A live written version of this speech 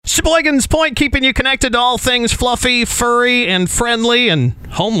Sheboygan's Point, keeping you connected to all things fluffy, furry, and friendly and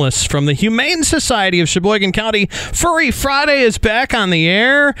homeless from the Humane Society of Sheboygan County. Furry Friday is back on the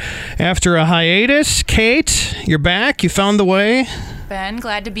air after a hiatus. Kate, you're back. You found the way. Ben,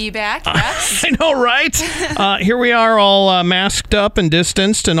 glad to be back. Yes. I know, right? Here we are all masked up and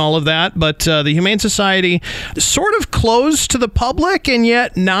distanced and all of that, but the Humane Society sort of closed to the public and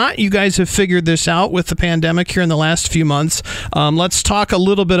yet not. You guys have figured this out with the pandemic here in the last few months. Let's talk a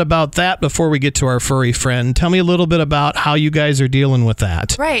little bit about that before we get to our furry friend. Tell me a little bit about how you guys are dealing with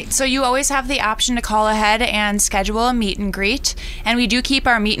that. Right. So you always have the option to call ahead and schedule a meet and greet, and we do keep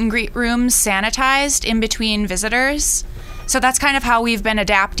our meet and greet rooms sanitized in between visitors. So that's kind of how we've been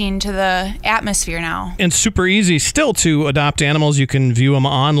adapting to the atmosphere now. And super easy still to adopt animals. You can view them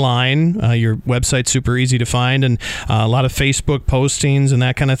online. Your website's super easy to find, and a lot of Facebook postings and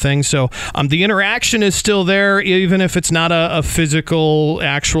that kind of thing. So the interaction is still there, even if it's not a physical,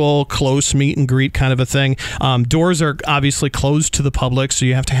 actual, close meet and greet kind of a thing. Doors are obviously closed to the public, so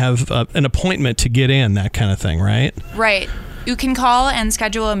you have to have an appointment to get in, that kind of thing, right? Right. You can call and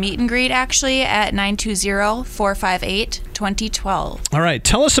schedule a meet and greet actually at 920-458-2012. All right.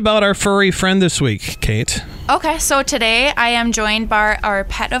 Tell us about our furry friend this week, Kate. Okay, so today I am joined by our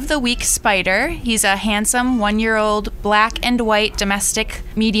Pet of the Week, Spider. He's a handsome 1-year-old black and white domestic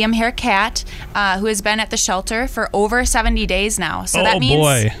medium hair cat who has been at the shelter for over 70 days now. So that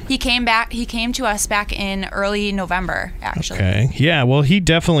means he came to us back in early November, actually. Okay. Yeah, well, he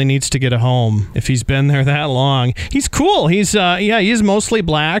definitely needs to get a home if he's been there that long. He's cool. He's mostly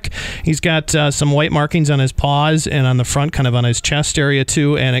black. He's got some white markings on his paws and on the front, kind of on his chest area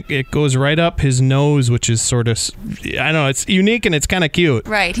too, and it goes right up his nose, which is sort of, I don't know, it's unique and it's kind of cute.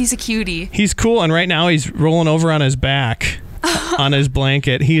 Right, he's a cutie. He's cool, and right now he's rolling over on his back. On his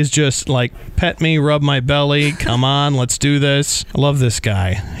blanket. He is just like, pet me, rub my belly, come on, let's do this. I love this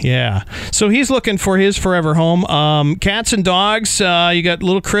guy. Yeah. So he's looking for his forever home. Cats and dogs, you got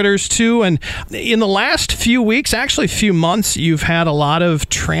little critters too. And in the last few weeks, actually few months, you've had a lot of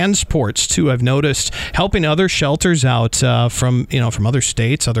transports too, I've noticed, helping other shelters out from other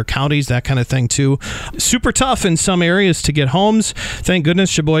states, other counties, that kind of thing too. Super tough in some areas to get homes. Thank goodness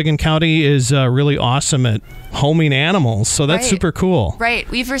Sheboygan County is really awesome at homing animals, so that's super cool. Right.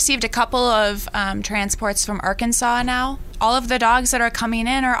 We've received a couple of transports from Arkansas now. All of the dogs that are coming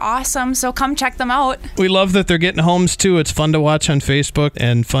in are awesome, so come check them out. We love that they're getting homes too. It's fun to watch on Facebook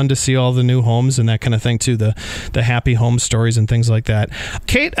and fun to see all the new homes and that kind of thing too, the happy home stories and things like that.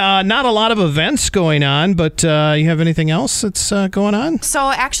 Kate, not a lot of events going on, but you have anything else that's going on?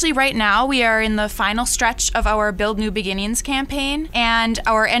 So actually right now we are in the final stretch of our Build New Beginnings campaign, and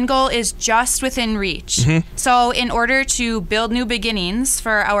our end goal is just within reach. Mm-hmm. So in order to build new beginnings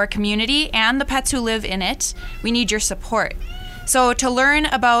for our community and the pets who live in it, we need your support. So to learn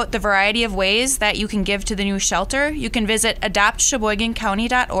about the variety of ways that you can give to the new shelter, you can visit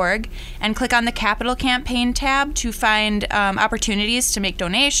adoptsheboygancounty.org and click on the Capital Campaign tab to find opportunities to make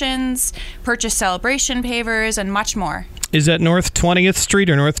donations, purchase celebration pavers, and much more. Is that North 20th Street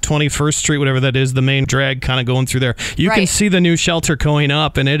or North 21st Street, whatever that is, the main drag kind of going through there? You can see the new shelter going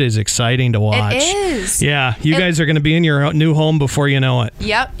up, and it is exciting to watch. It is. Yeah, you guys are going to be in your new home before you know it.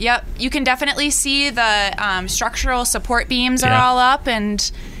 Yep. You can definitely see the structural support beams are all up,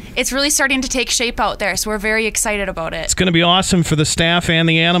 and it's really starting to take shape out there, so we're very excited about it. It's going to be awesome for the staff and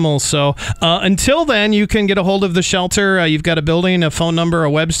the animals. So until then, you can get a hold of the shelter. You've got a building, a phone number, a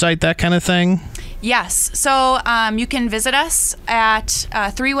website, that kind of thing? Yes. So you can visit us at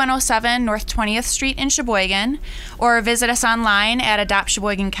 3107 North 20th Street in Sheboygan, or visit us online at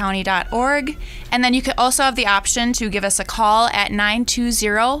adoptsheboygancounty.org. And then you can also have the option to give us a call at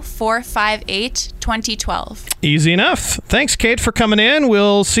 920-458-2012. Easy enough. Thanks, Kate, for coming in.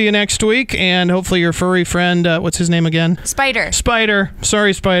 We'll see you next week, and hopefully your furry friend, what's his name again? Spider.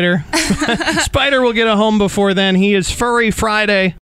 Sorry, Spider. Spider will get a home before then. He is Furry Friday.